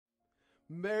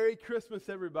Merry Christmas,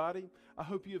 everybody. I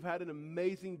hope you've had an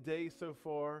amazing day so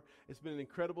far. It's been an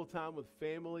incredible time with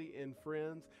family and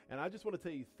friends. And I just want to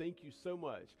tell you, thank you so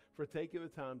much for taking the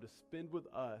time to spend with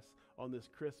us on this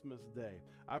Christmas day.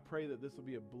 I pray that this will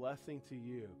be a blessing to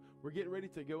you. We're getting ready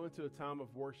to go into a time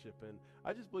of worship, and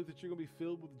I just believe that you're going to be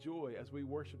filled with joy as we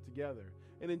worship together.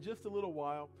 And in just a little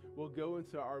while, we'll go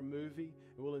into our movie,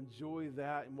 and we'll enjoy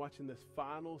that and watching this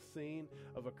final scene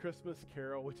of A Christmas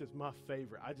Carol, which is my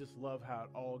favorite. I just love how it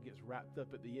all gets wrapped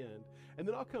up at the end. And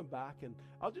then I'll come back and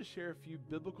I'll just share a few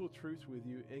biblical truths with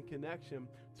you in connection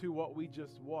to what we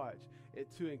just watched,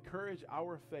 to encourage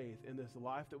our faith in this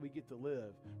life that we get to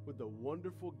live with the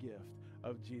wonderful gift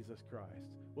of Jesus Christ.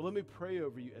 Well, let me pray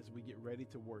over you as we get ready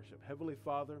to worship. Heavenly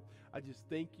Father, I just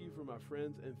thank you for my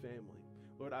friends and family.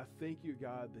 Lord, I thank you,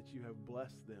 God, that you have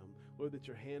blessed them. Lord, that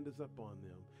your hand is upon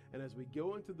them. And as we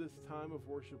go into this time of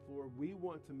worship, Lord, we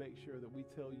want to make sure that we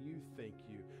tell you thank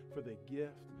you for the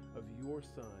gift of your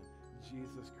Son,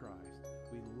 Jesus Christ.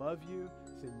 We love you.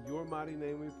 It's in your mighty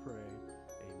name we pray.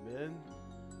 Amen.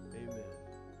 Amen.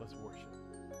 Let's worship.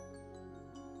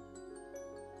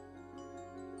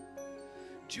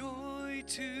 Joy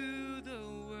to the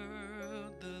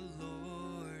world, the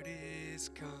Lord is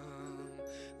come.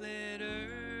 Let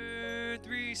earth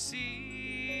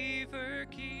receive her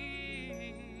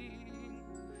King.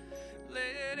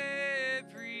 Let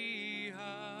every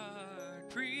heart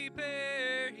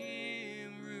prepare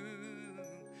him room.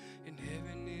 And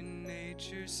heaven and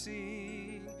nature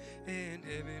sing, and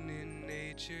heaven and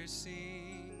nature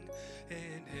sing,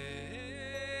 and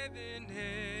heaven,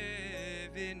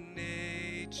 heaven,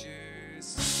 nature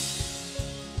sing.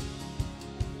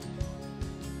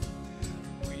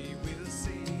 We will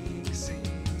sing,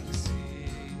 sing,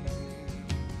 sing.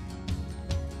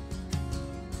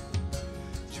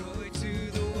 Joy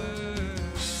to the world.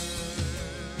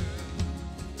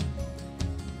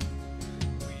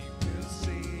 We will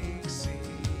sing,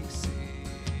 sing, sing.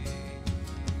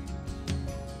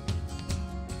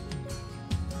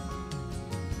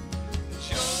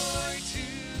 Joy to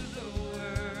the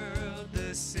world,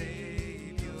 the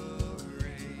Savior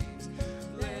reigns.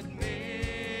 Let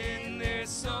men their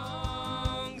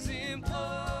songs employ,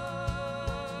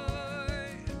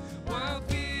 while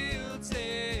fields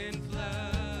and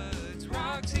floods,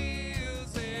 rocks,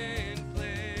 hills, and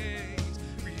plains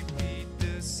repeat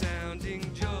the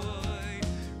sounding joy.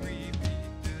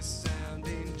 Repeat the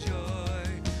sounding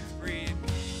joy.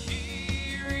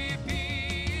 Repeat,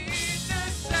 repeat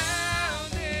the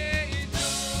sounding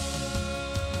joy.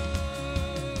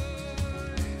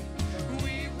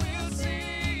 We will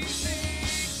sing,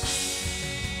 sing, sing.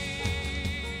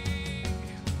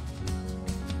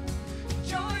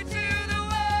 Joy to the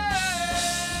world.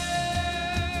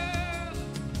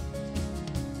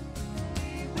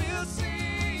 We will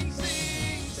sing,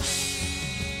 sing, sing.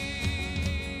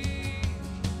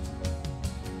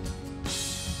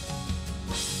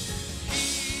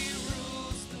 He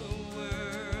rules the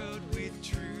world with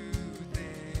truth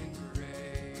and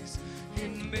grace,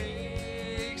 and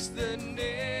makes the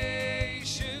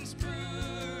nations prove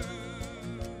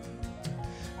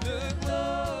the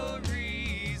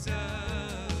glories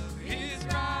of his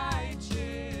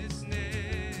righteousness,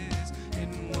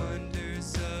 and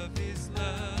wonders of his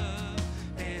love,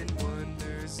 and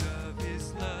wonders of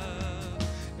his love,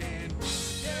 and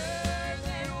wonders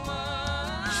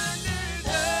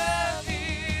of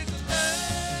his love.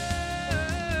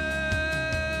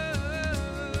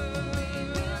 We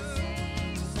will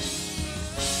sing, sing,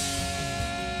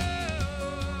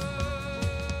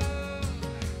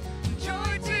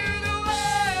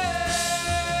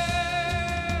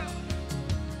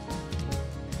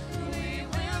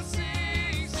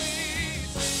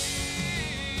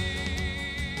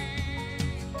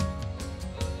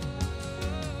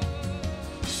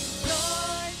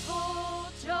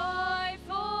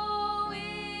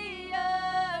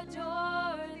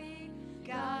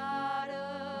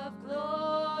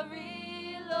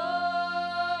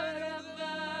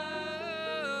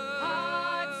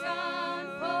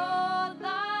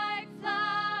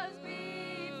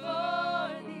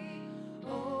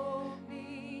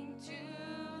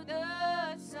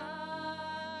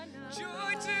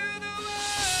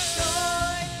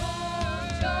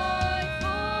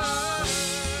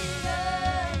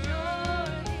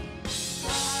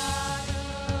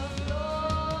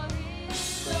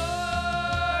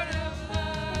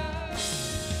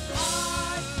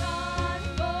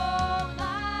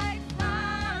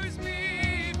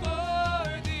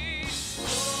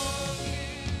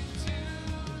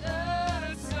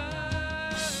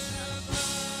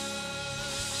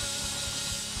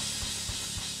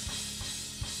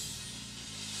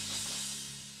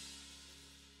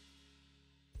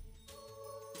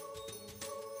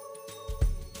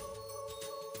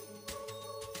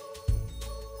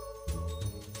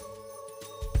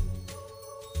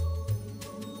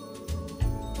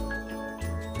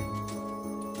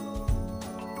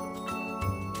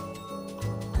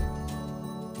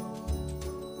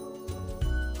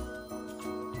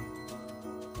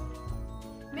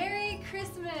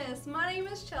 Jesus. My name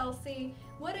is Chelsea.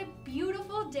 What a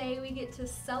beautiful day we get to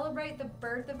celebrate the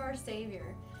birth of our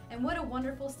Savior. And what a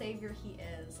wonderful Savior He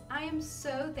is. I am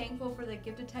so thankful for the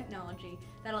gift of technology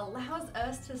that allows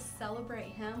us to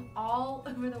celebrate Him all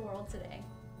over the world today.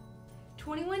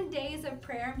 21 Days of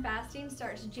Prayer and Fasting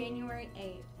starts January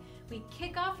 8th. We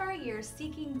kick off our year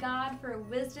seeking God for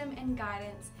wisdom and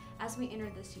guidance as we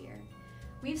enter this year.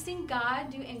 We've seen God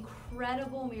do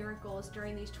incredible miracles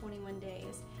during these 21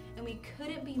 days, and we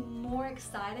couldn't be more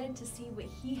excited to see what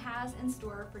He has in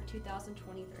store for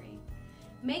 2023.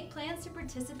 Make plans to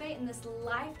participate in this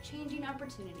life-changing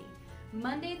opportunity.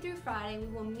 Monday through Friday, we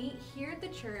will meet here at the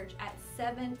church at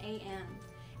 7 a.m.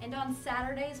 And on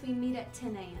Saturdays, we meet at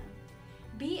 10 a.m.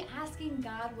 Be asking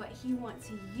God what He wants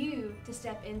you to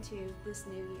step into this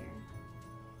new year.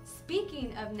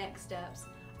 Speaking of next steps,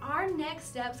 our Next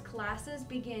Steps classes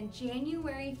begin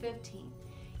January 15th.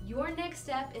 Your next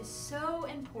step is so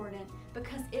important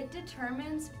because it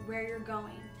determines where you're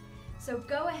going. So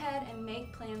go ahead and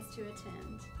make plans to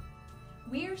attend.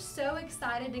 We are so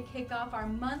excited to kick off our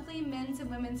monthly men's and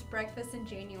women's breakfast in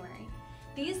January.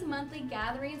 These monthly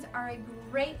gatherings are a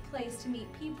great place to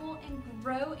meet people and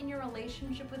grow in your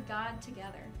relationship with God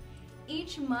together.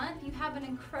 Each month, you have an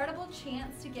incredible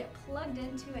chance to get plugged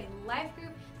into a life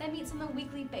group that meets on a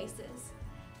weekly basis.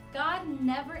 God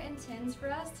never intends for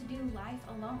us to do life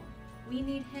alone. We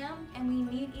need Him and we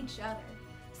need each other.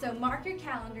 So mark your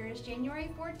calendars,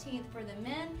 January 14th for the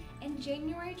men and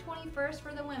January 21st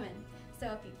for the women.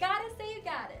 So if you got it, say you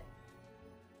got it.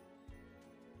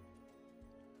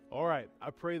 All right,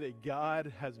 I pray that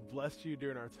God has blessed you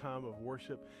during our time of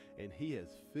worship and He has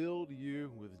filled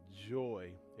you with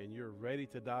joy and you're ready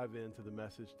to dive into the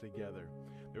message together.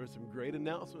 There were some great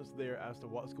announcements there as to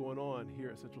what's going on here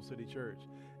at Central City Church,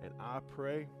 and I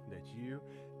pray that you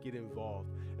get involved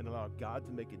and allow God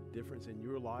to make a difference in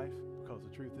your life, because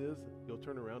the truth is, you'll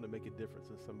turn around and make a difference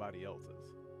in somebody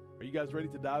else's. Are you guys ready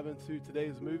to dive into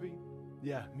today's movie?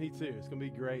 Yeah, me too. It's going to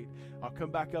be great. I'll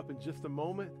come back up in just a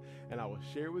moment, and I will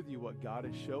share with you what God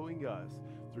is showing us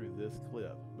through this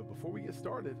clip. But before we get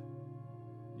started,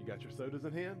 you got your sodas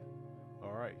in hand?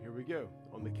 All right, here we go.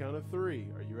 On the count of 3.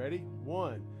 Are you ready?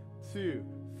 1, 2,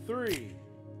 3.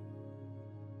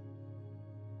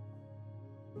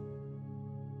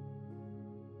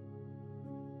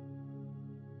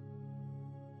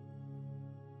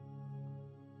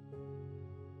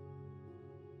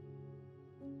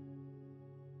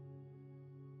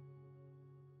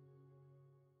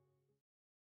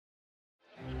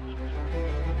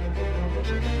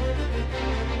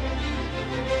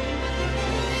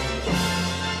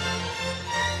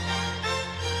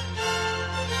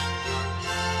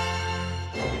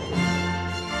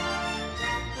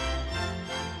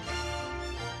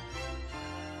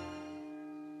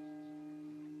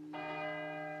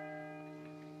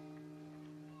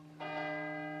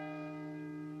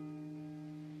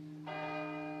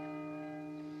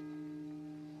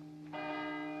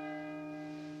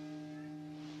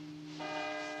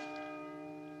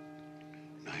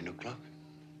 O'clock.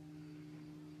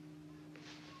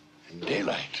 And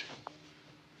daylight.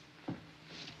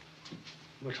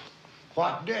 But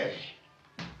what day?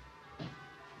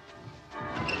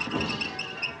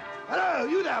 Hello,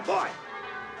 you there, boy.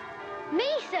 Me,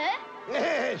 sir?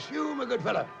 Yes, you, my good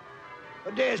fellow.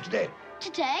 What day is today?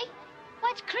 Today?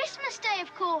 Why, it's Christmas Day,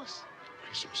 of course.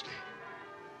 Christmas Day.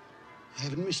 I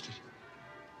haven't missed it.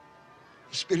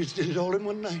 The spirits did it all in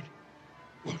one night.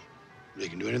 Well, they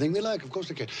can do anything they like. Of course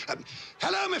they can.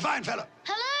 Hello, my fine fellow.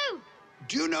 Hello!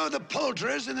 Do you know the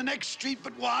poulterers in the next street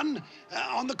but one,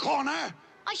 on the corner?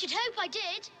 I should hope I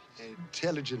did.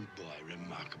 Intelligent boy,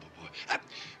 remarkable boy.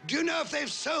 Do you know if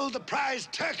they've sold the prize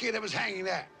turkey that was hanging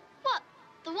there? What,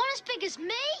 the one as big as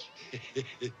me?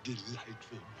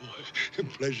 Delightful boy.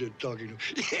 Pleasure talking to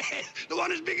you. Yes, the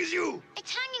one as big as you.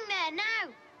 It's hanging there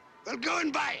now. Well, go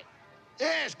and buy it.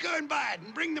 Yes, go and buy it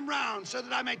and bring them round so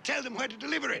that I may tell them where to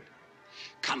deliver it.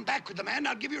 Come back with the man,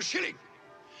 I'll give you a shilling.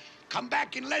 Come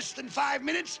back in less than 5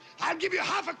 minutes, I'll give you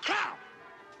half a crown.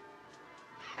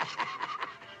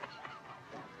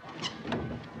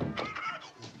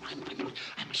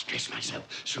 I must dress myself.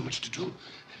 So much to do.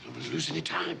 I don't want to lose any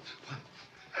time.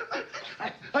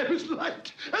 I was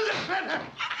light as a feather.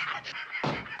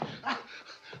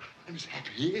 I'm as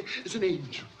happy as an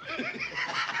angel.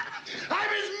 I'm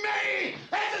as merry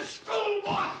as a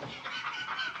schoolboy.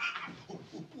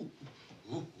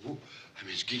 I'm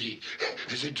as giddy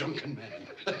as a drunken man.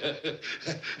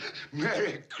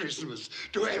 Merry Christmas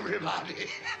to everybody,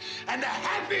 and a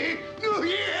Happy New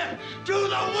Year to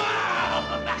the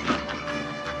world!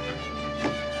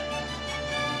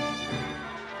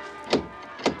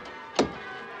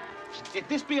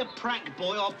 this be a prank,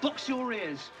 boy, I'll box your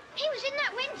ears. He was in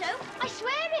that window. I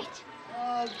swear it.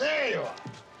 Oh, there you are.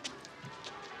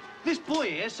 This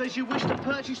boy here says you wish to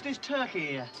purchase this turkey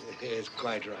here. Yes,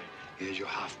 quite right. Here's your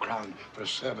half-crown for a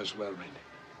service well rendered.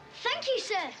 Thank you,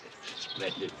 sir.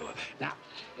 Splendid boy. Now,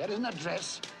 here is an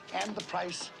address and the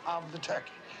price of the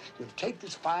turkey. You'll take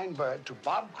this fine bird to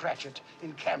Bob Cratchit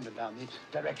in Camden Town.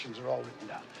 The directions are all written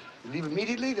down. You leave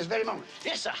immediately this very moment.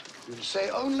 Yes, sir. You'll say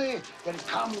only that it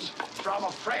comes from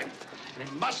a friend. And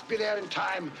it must be there in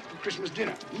time for Christmas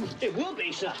dinner. It will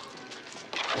be, sir.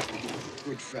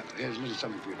 Good fellow. Here's a little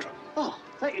something for your trouble. Oh,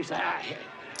 thank you, sir. Ah, here.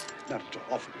 Not to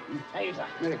offer you. Thank you, sir.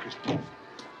 Merry Christmas.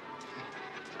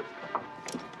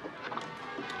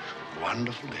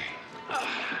 Wonderful day.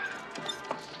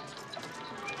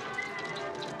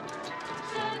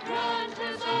 Grant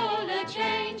us all a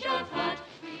change of heart.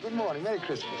 Good morning. Merry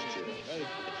Christmas to you.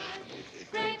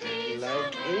 Great peace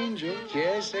Like angels.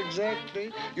 Yes,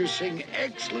 exactly. You sing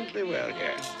excellently well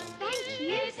here. Thank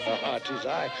you. Ah, 'tis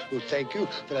I who thank you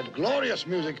for that glorious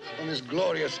music on this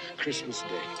glorious Christmas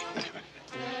day.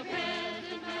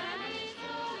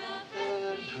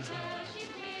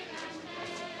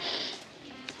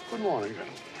 Good morning,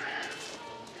 gentlemen.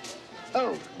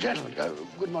 Oh, gentlemen,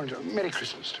 good morning. Merry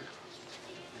Christmas to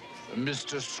you.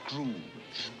 Mr. Scrooge.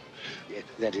 Yes,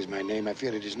 that is my name. I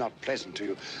fear it is not pleasant to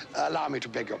you. Allow me to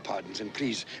beg your pardons, and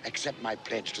please accept my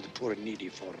pledge to the poor and needy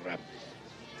for...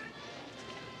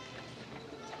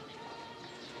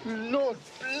 Lord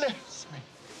bless me.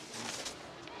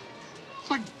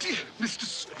 My dear Mr.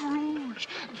 Scrooge,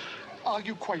 are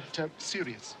you quite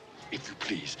serious? If you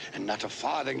please, and not a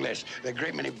farthing less. There are a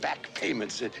great many back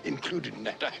payments included in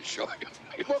that, I assure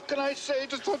you. What can I say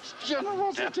to such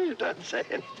generosity? Don't say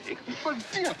anything. But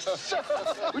dear sir,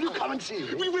 Will you come and see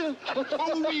me? we will.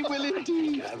 Oh, we will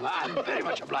indeed. I'm very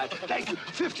much obliged. Thank you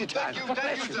 50 times.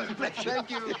 Thank you, sir. Bless you. Thank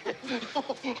you.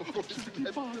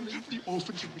 The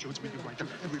orphanage shows me the right.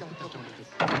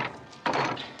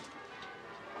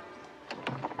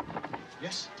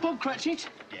 Yes? Bob Cratchit,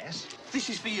 Yes? this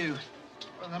is for you.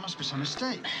 Well, there must be some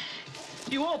mistake.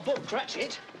 You are Bob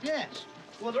Cratchit? Yes.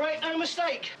 Well, there ain't no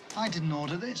mistake. I didn't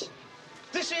order this.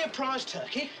 This here prize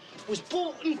turkey was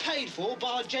bought and paid for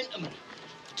by a gentleman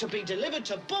to be delivered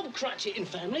to Bob Cratchit and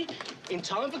family in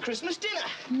time for Christmas dinner.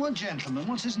 What gentleman?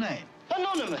 What's his name?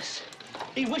 Anonymous.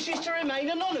 He wishes to remain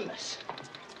anonymous.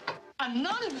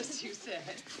 Anonymous, you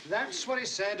said? That's what he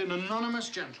said, an anonymous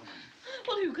gentleman.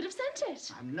 Well, who could have sent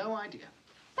it? I have no idea.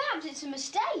 Perhaps it's a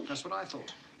mistake. That's what I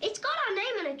thought. It's got our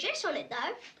name and address on it,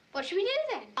 though. What should we do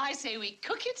then? I say we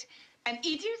cook it and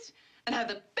eat it and have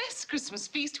the best Christmas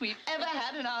feast we've ever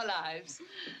had in our lives.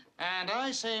 And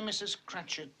I say, Mrs.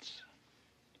 Cratchit,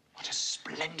 what a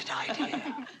splendid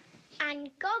idea.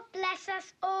 And God bless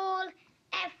us all,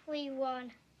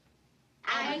 everyone.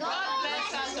 And God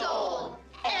bless us all,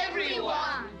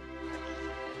 everyone.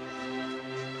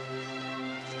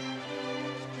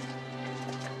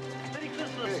 Merry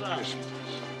Christmas, Merry sir. Christmas.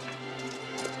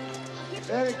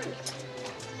 Merry Christmas.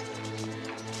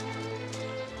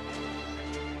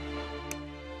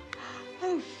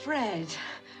 Oh, Fred.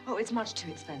 Oh, it's much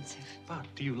too expensive. But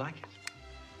do you like it?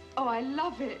 Oh, I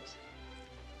love it.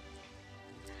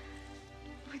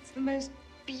 Oh, it's the most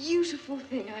beautiful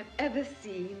thing I've ever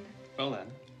seen. Well, then,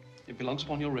 it belongs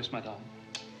upon your wrist, my darling.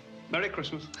 Merry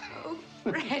Christmas. Oh,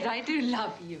 Fred, I do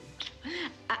love you.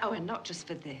 Oh, and not just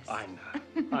for this. I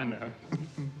know. I know.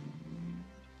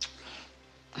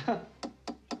 Well,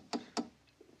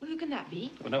 who can that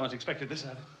be? Well, no one's expected this,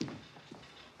 had it?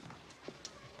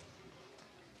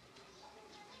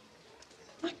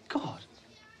 My God.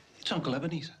 It's Uncle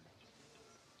Ebenezer.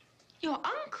 Your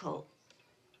uncle?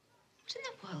 What in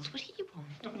the world would he want?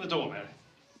 Open the door, Mary.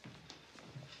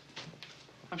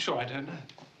 I'm sure I don't know.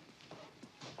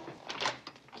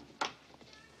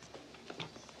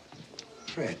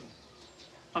 Fred,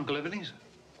 Uncle Ebenezer.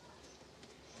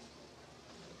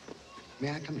 may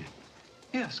I come in?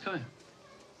 Yes, come in.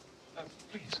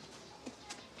 Please.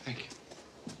 Thank you.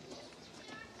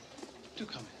 Do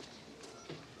come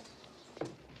in.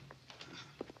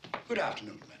 Good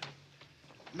afternoon, madam.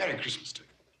 Merry Christmas to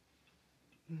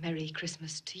you. Merry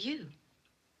Christmas to you.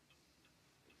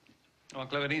 Oh,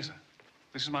 Uncle Ebenezer.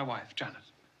 This is my wife, Janet.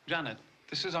 Janet,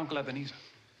 this is Uncle Ebenezer.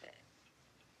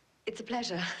 It's a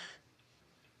pleasure.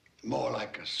 More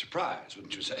like a surprise,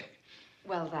 wouldn't you say?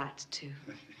 Well, that, too.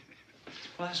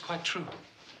 Well, that's quite true.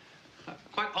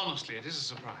 Quite honestly, it is a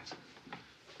surprise.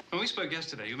 When we spoke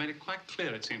yesterday, you made it quite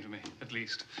clear, it seemed to me, at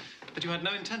least, that you had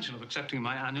no intention of accepting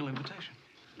my annual invitation.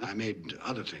 I made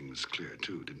other things clear,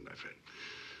 too, didn't I, Fred?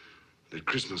 That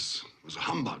Christmas was a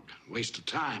humbug, waste of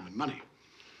time and money.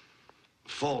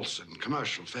 false and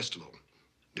commercial festival,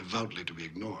 devoutly to be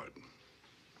ignored.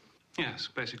 Yes,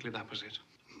 basically that was it.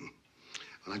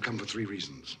 Well, I've come for 3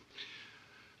 reasons.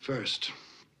 First,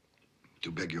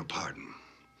 to beg your pardon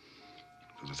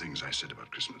for the things I said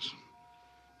about Christmas.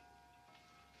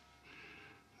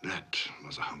 That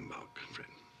was a humbug, Fred.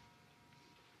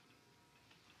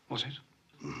 Was it?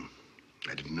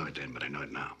 I didn't know it then, but I know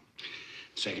it now.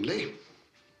 Secondly,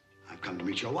 I've come to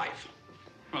meet your wife.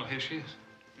 Well, here she is.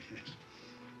 Yes.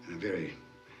 And a very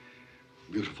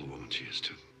beautiful woman she is,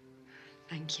 too.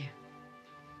 Thank you.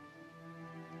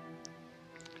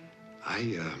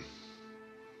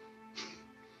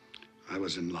 I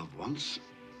was in love once.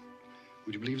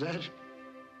 Would you believe that?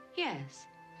 Yes.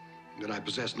 That I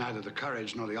possess neither the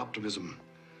courage nor the optimism,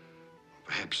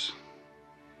 perhaps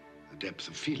the depth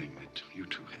of feeling that you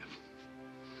two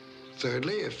have.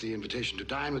 Thirdly, if the invitation to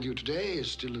dine with you today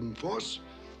is still in force,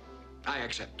 I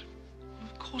accept.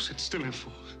 Of course it's still in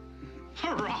force.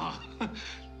 Hurrah!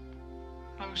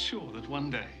 I was sure that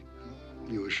one day.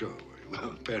 You were sure, were you?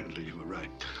 Well, apparently you were right.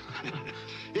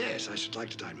 Yes, I should like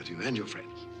to dine with you and your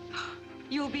friends.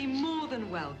 You'll be more than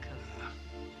welcome.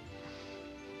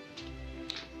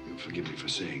 You'll forgive me for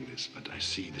saying this, but I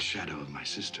see the shadow of my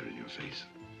sister in your face.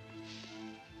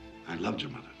 I loved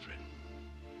your mother, Fred.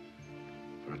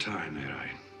 For a time there, I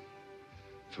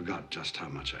forgot just how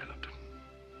much I loved her.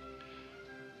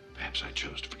 Perhaps I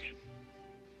chose to forget.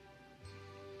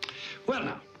 Well,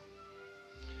 now,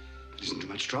 if it isn't too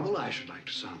much trouble, I should like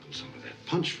to sample some of that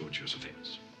punch fruit you're so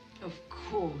famous. Of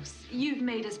course. You've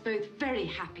made us both very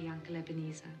happy, Uncle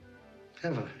Ebenezer.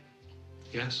 Have I?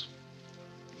 Yes.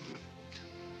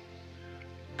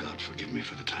 God forgive me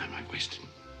for the time I've wasted.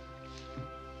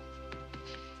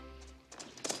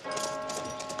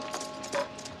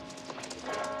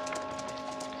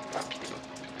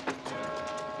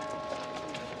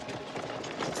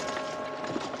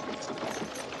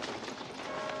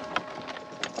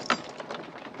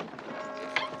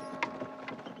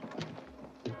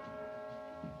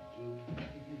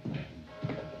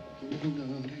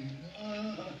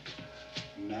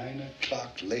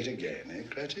 Late again, eh,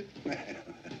 Cratchit?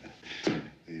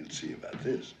 We'll see about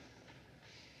this.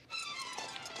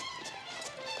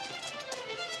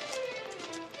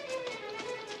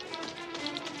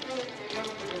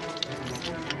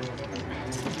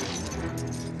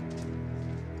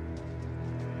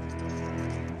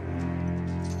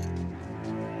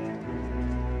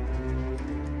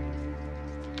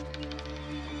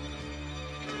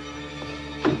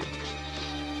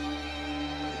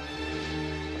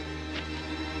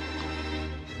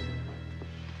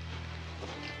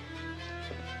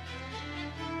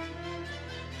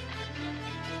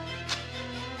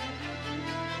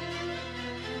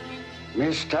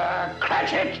 Mr.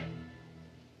 Cratchit!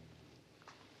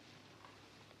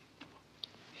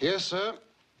 Yes, sir.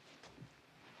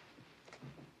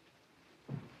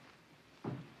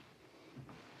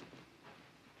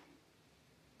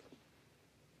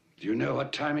 Do you know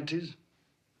what time it is?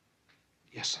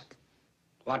 Yes, sir.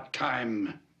 What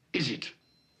time is it?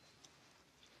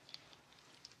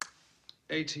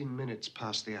 18 minutes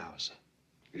past the hour, sir.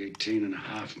 18 and a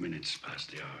half minutes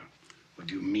past the hour. What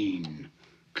do you mean,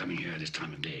 coming here this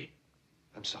time of day?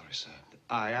 I'm sorry, sir.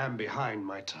 I am behind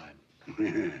my time.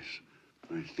 Yes,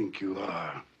 I think you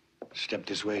are. Step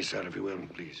this way, sir, if you will,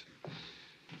 please.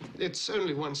 It's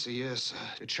only once a year, sir.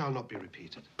 It shall not be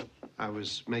repeated. I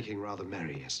was making rather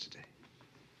merry yesterday.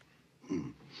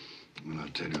 Well, I'll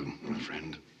tell you, my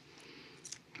friend,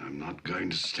 I'm not going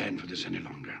to stand for this any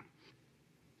longer.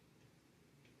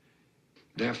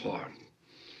 Therefore,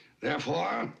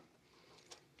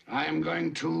 I am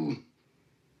going to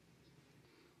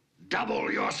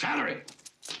double your salary.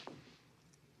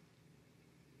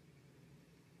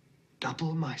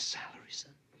 Double my salary, sir?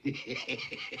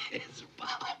 Yes,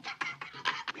 Bob.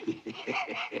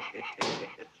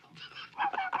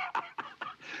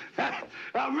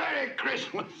 A Merry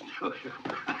Christmas to you.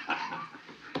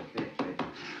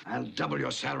 I'll double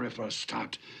your salary for a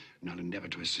start, and I'll endeavor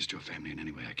to assist your family in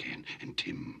any way I can. And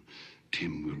Tim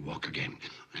will walk again,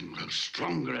 and grow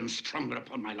stronger and stronger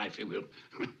upon my life, he will.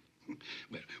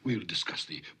 Well, we'll discuss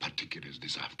the particulars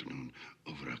this afternoon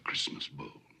over a Christmas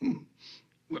bowl.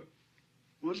 Well,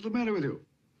 what's the matter with you?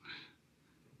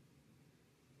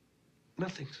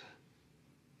 Nothing, sir.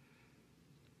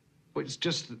 Well, it's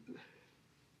just that...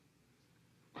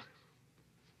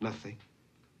 Nothing.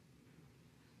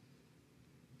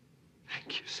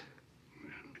 Thank you, sir.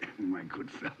 My good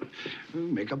fellow,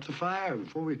 make up the fire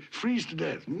before we freeze to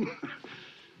death.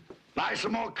 Buy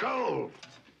some more coal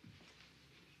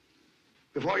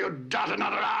before you dot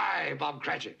another I, Bob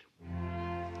Cratchit.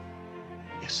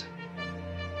 Yes, sir.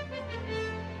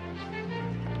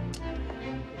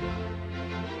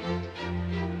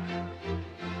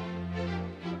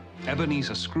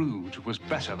 Ebenezer Scrooge was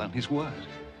better than his word.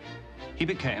 He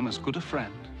became as good a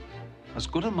friend, as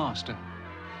good a master,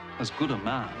 as good a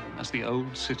man as the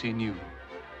old city knew.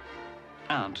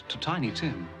 And to Tiny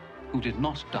Tim, who did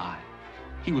not die,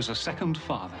 he was a second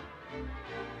father.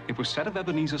 It was said of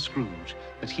Ebenezer Scrooge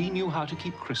that he knew how to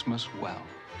keep Christmas well,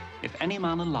 if any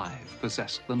man alive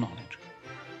possessed the knowledge.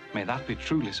 May that be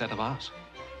truly said of us,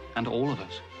 and all of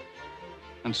us.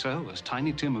 And so, as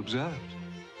Tiny Tim observed,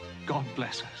 God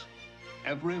bless us,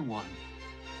 every one.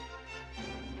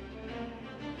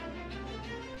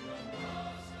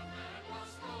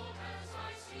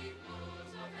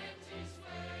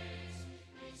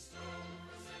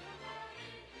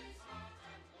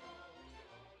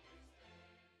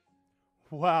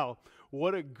 Wow,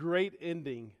 what a great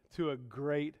ending to a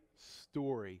great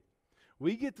story.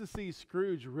 We get to see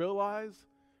Scrooge realize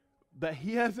that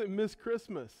he hasn't missed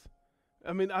Christmas.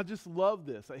 I mean, I just love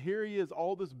this. Here he is,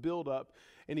 all this build up,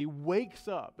 and he wakes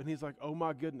up and he's like, oh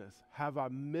my goodness, have I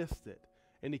missed it?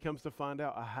 And he comes to find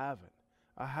out, I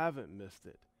haven't missed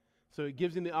it. So it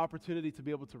gives him the opportunity to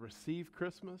be able to receive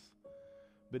Christmas,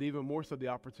 but even more so the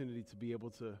opportunity to be able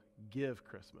to give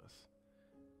Christmas.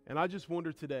 And I just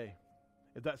wonder today,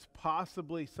 if that's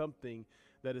possibly something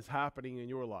that is happening in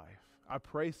your life. I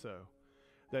pray so,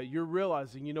 that you're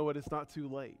realizing, you know what, it's not too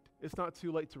late. It's not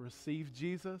too late to receive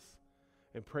Jesus,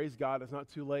 and praise God, it's not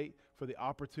too late for the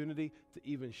opportunity to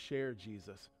even share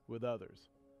Jesus with others.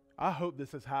 I hope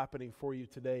this is happening for you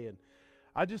today, and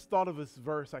I just thought of this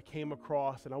verse I came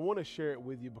across, and I want to share it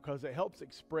with you because it helps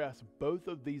express both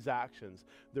of these actions,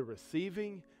 the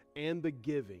receiving and the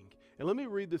giving. And let me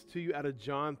read this to you out of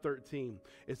John 13.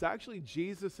 It's actually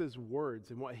Jesus'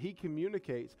 words and what he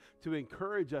communicates to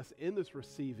encourage us in this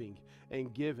receiving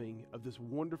and giving of this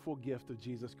wonderful gift of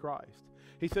Jesus Christ.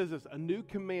 He says this, a new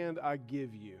command I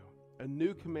give you. A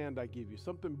new command I give you.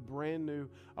 Something brand new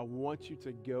I want you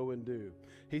to go and do.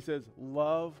 He says,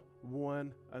 love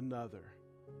one another.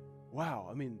 Wow,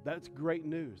 I mean, that's great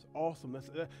news. Awesome.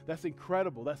 That's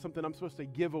incredible. That's something I'm supposed to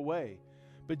give away.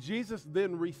 But Jesus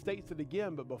then restates it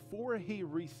again, but before he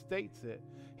restates it,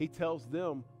 he tells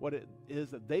them what it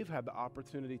is that they've had the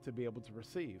opportunity to be able to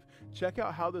receive. Check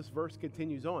out how this verse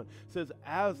continues on. It says,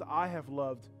 as I have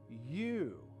loved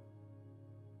you,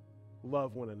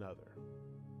 love one another.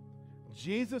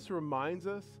 Jesus reminds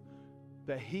us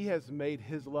that he has made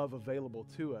his love available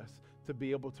to us to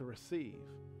be able to receive.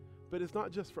 But it's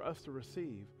not just for us to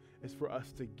receive, it's for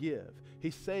us to give.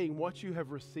 He's saying what you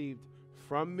have received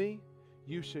from me,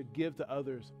 you should give to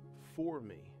others for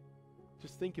me.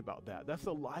 Just think about that. That's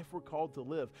the life we're called to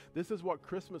live. This is what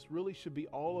Christmas really should be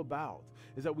all about,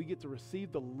 is that we get to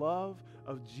receive the love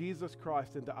of Jesus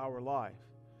Christ into our life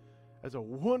as a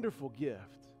wonderful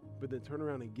gift, but then turn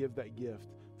around and give that gift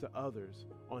to others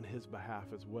on his behalf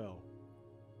as well.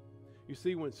 You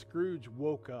see, when Scrooge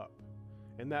woke up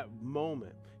in that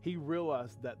moment, he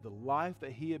realized that the life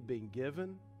that he had been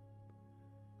given,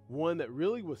 one that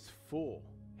really was full,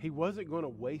 he wasn't going to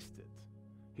waste it.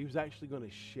 He was actually going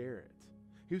to share it.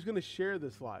 He was going to share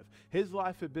this life. His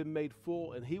life had been made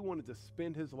full, and he wanted to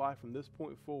spend his life from this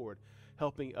point forward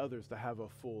helping others to have a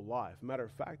full life. Matter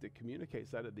of fact, it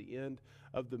communicates that at the end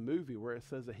of the movie where it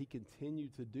says that he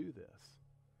continued to do this.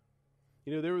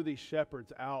 You know, there were these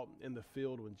shepherds out in the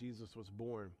field when Jesus was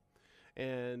born.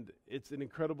 And it's an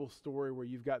incredible story where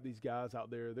you've got these guys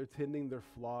out there, they're tending their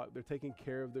flock, they're taking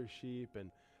care of their sheep, and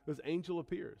this angel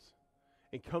appears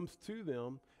and comes to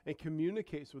them and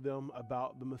communicates with them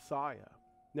about the Messiah.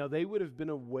 Now, they would have been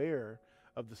aware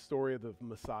of the story of the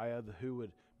Messiah, who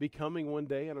would be coming one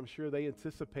day, and I'm sure they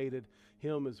anticipated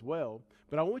him as well.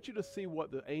 But I want you to see what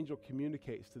the angel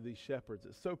communicates to these shepherds.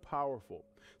 It's so powerful.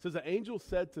 It says, the angel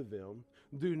said to them,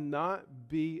 do not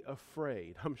be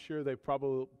afraid. I'm sure they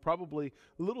probably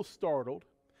a little startled,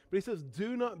 but he says,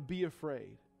 do not be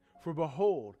afraid. For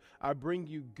behold, I bring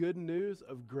you good news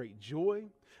of great joy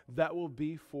that will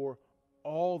be for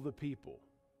all the people.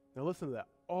 Now listen to that,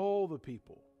 all the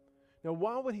people. Now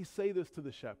why would he say this to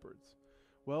the shepherds?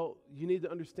 Well, you need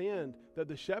to understand that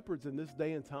the shepherds in this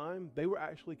day and time, they were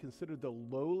actually considered the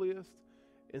lowliest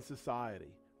in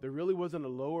society. There really wasn't a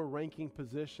lower ranking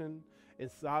position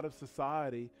inside of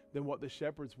society than what the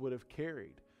shepherds would have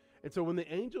carried. And so when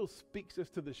the angel speaks this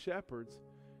to the shepherds,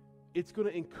 it's going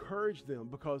to encourage them,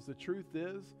 because the truth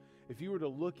is, if you were to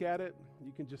look at it,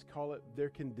 you can just call it their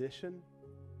condition.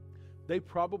 They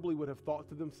probably would have thought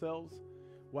to themselves,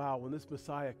 wow, when this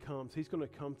Messiah comes, he's going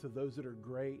to come to those that are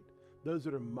great, those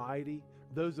that are mighty,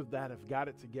 those of that have got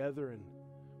it together, and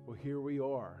well, here we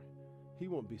are. He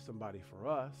won't be somebody for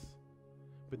us.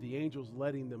 But the angel's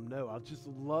letting them know. I just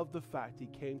love the fact he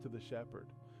came to the shepherd.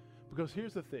 Because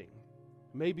here's the thing.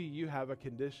 Maybe you have a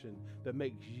condition that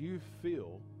makes you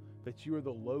feel that you are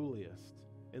the lowliest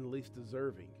and least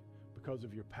deserving because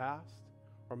of your past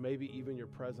or maybe even your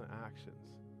present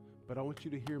actions. But I want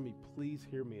you to hear me. Please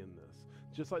hear me in this.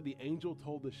 Just like the angel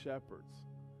told the shepherds,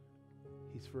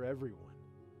 he's for everyone,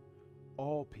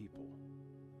 all people.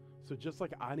 So just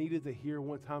like I needed to hear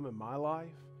one time in my life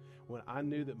when I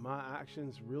knew that my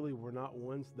actions really were not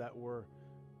ones that were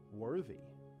worthy.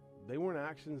 They weren't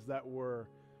actions that were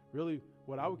really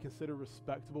what I would consider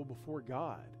respectable before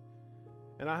God.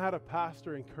 And I had a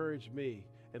pastor encourage me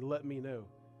and let me know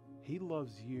he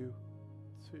loves you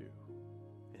too.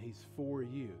 And he's for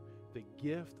you. The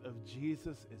gift of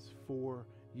Jesus is for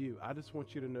you. I just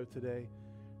want you to know today,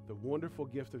 the wonderful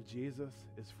gift of Jesus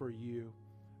is for you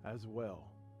as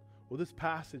well. Well, this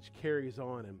passage carries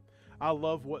on, and I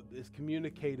love what is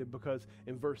communicated because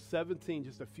in verse 17,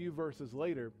 just a few verses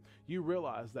later, you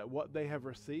realize that what they have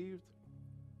received,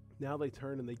 now they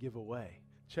turn and they give away.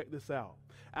 Check this out.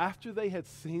 After they had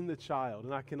seen the child,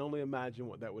 and I can only imagine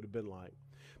what that would have been like,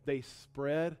 they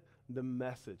spread the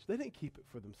message. They didn't keep it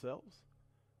for themselves.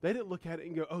 They didn't look at it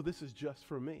and go, oh, this is just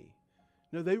for me.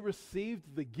 No, they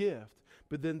received the gift,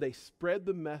 but then they spread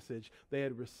the message they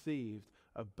had received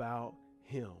about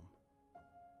him.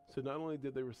 So not only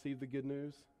did they receive the good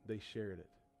news, they shared it.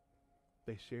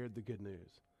 They shared the good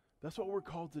news. That's what we're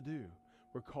called to do.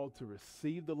 We're called to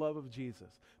receive the love of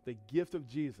Jesus, the gift of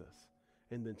Jesus,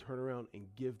 and then turn around and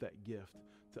give that gift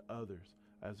to others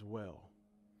as well.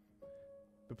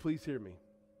 But please hear me.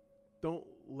 Don't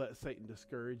let Satan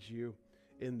discourage you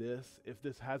in this if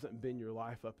this hasn't been your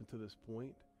life up until this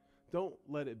point. Don't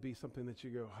let it be something that you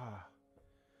go,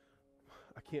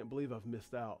 I can't believe I've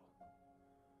missed out.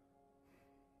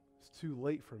 It's too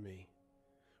late for me.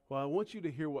 Well, I want you to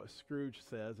hear what Scrooge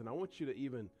says, and I want you to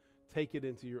even take it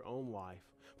into your own life.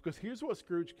 Because here's what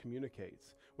Scrooge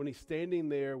communicates. When he's standing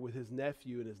there with his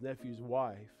nephew and his nephew's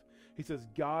wife, he says,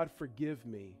 God, forgive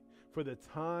me for the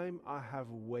time I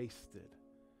have wasted.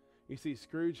 You see,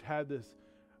 Scrooge had this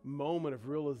moment of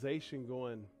realization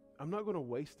going, I'm not going to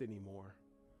waste anymore.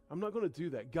 I'm not going to do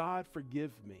that. God,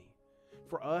 forgive me.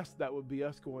 For us, that would be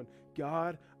us going,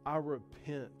 God, I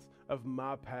repent of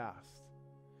my past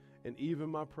and even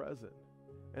my present.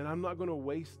 And I'm not going to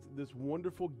waste this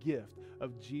wonderful gift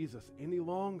of Jesus any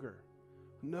longer.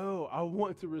 No, I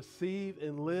want to receive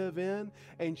and live in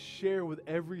and share with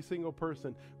every single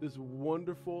person this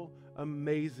wonderful,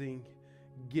 amazing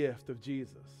gift of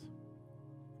Jesus.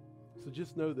 So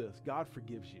just know this, God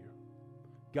forgives you.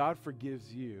 God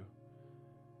forgives you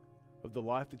of the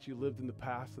life that you lived in the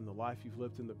past and the life you've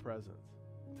lived in the present.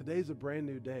 Today's a brand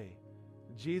new day.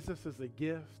 Jesus is a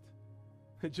gift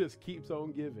that just keeps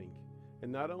on giving.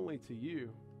 And not only to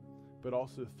you, but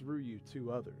also through you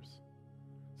to others.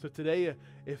 So today,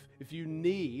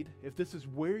 if this is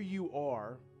where you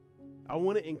are, I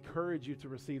want to encourage you to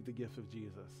receive the gift of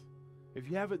Jesus. If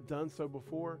you haven't done so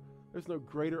before, there's no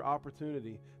greater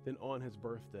opportunity than on his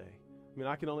birthday. I mean,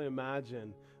 I can only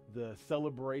imagine the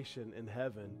celebration in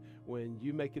heaven when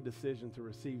you make a decision to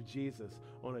receive Jesus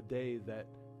on a day that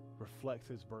reflects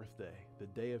his birthday, the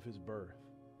day of his birth.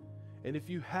 And if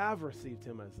you have received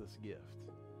him as this gift,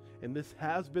 and this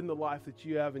has been the life that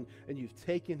you have and you've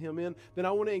taken him in, then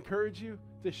I want to encourage you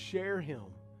to share him.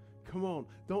 Come on,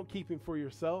 don't keep him for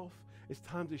yourself. It's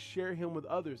time to share him with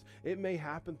others. It may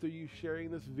happen through you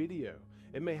sharing this video.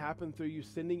 It may happen through you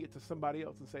sending it to somebody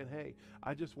else and saying, hey,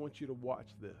 I just want you to watch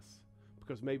this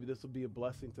because maybe this will be a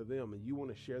blessing to them and you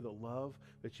want to share the love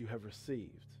that you have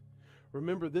received.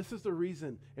 Remember, this is the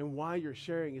reason and why you're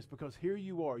sharing is because here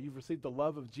you are. You've received the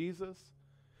love of Jesus.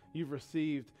 You've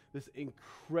received this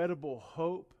incredible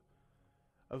hope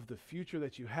of the future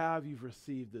that you have. You've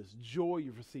received this joy.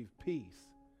 You've received peace.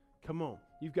 Come on.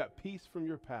 You've got peace from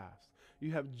your past.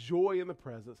 You have joy in the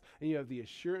presence, and you have the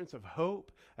assurance of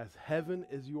hope as heaven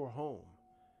is your home.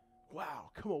 Wow.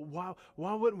 Come on.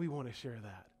 Why wouldn't we want to share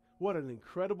that? What an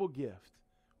incredible gift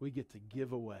we get to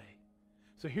give away.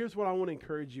 So here's what I want to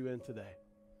encourage you in today.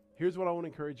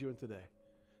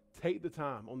 Take the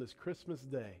time on this Christmas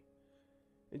day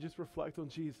and just reflect on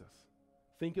Jesus.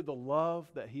 Think of the love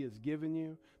that he has given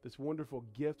you, this wonderful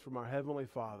gift from our Heavenly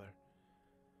Father.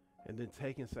 And then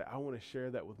take and say, I want to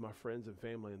share that with my friends and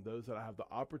family and those that I have the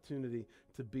opportunity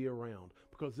to be around.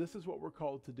 Because this is what we're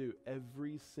called to do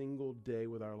every single day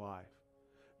with our life.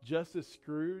 Just as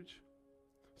Scrooge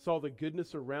saw the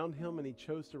goodness around him and he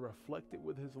chose to reflect it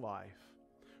with his life,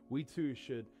 we too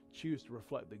should choose to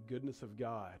reflect the goodness of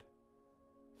God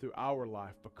through our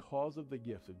life because of the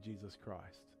gift of Jesus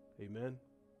Christ. Amen?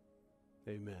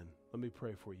 Amen. Let me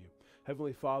pray for you.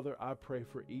 Heavenly Father, I pray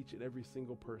for each and every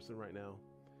single person right now.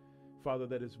 Father,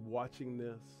 that is watching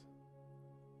this,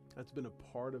 that's been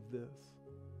a part of this.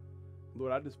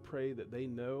 Lord, I just pray that they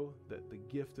know that the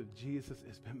gift of Jesus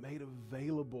has been made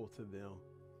available to them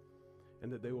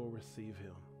and that they will receive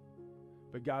him.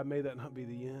 But God, may that not be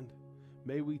the end.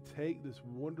 May we take this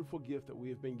wonderful gift that we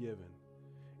have been given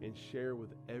and share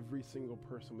with every single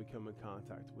person we come in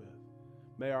contact with.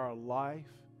 May our life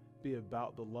be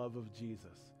about the love of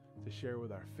Jesus, to share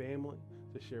with our family,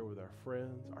 to share with our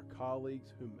friends, our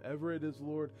colleagues, whomever it is,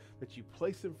 Lord, that you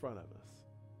place in front of us.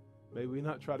 May we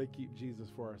not try to keep Jesus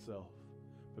for ourselves,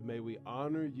 but may we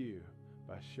honor you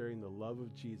by sharing the love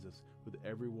of Jesus with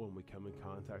everyone we come in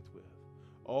contact with.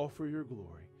 All for your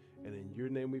glory, and in your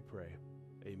name we pray.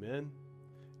 Amen.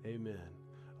 Amen.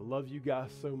 I love you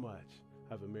guys so much.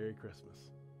 Have a Merry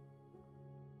Christmas.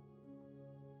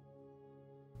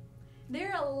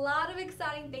 There are a lot of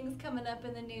exciting things coming up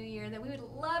in the new year that we would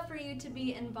love for you to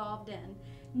be involved in.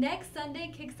 Next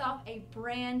Sunday kicks off a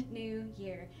brand new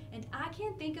year, and I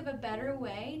can't think of a better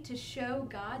way to show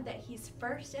God that he's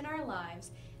first in our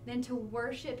lives than to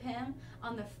worship him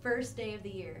on the first day of the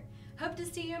year. Hope to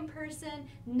see you in person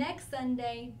next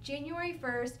Sunday, January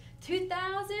 1st,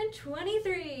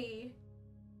 2023.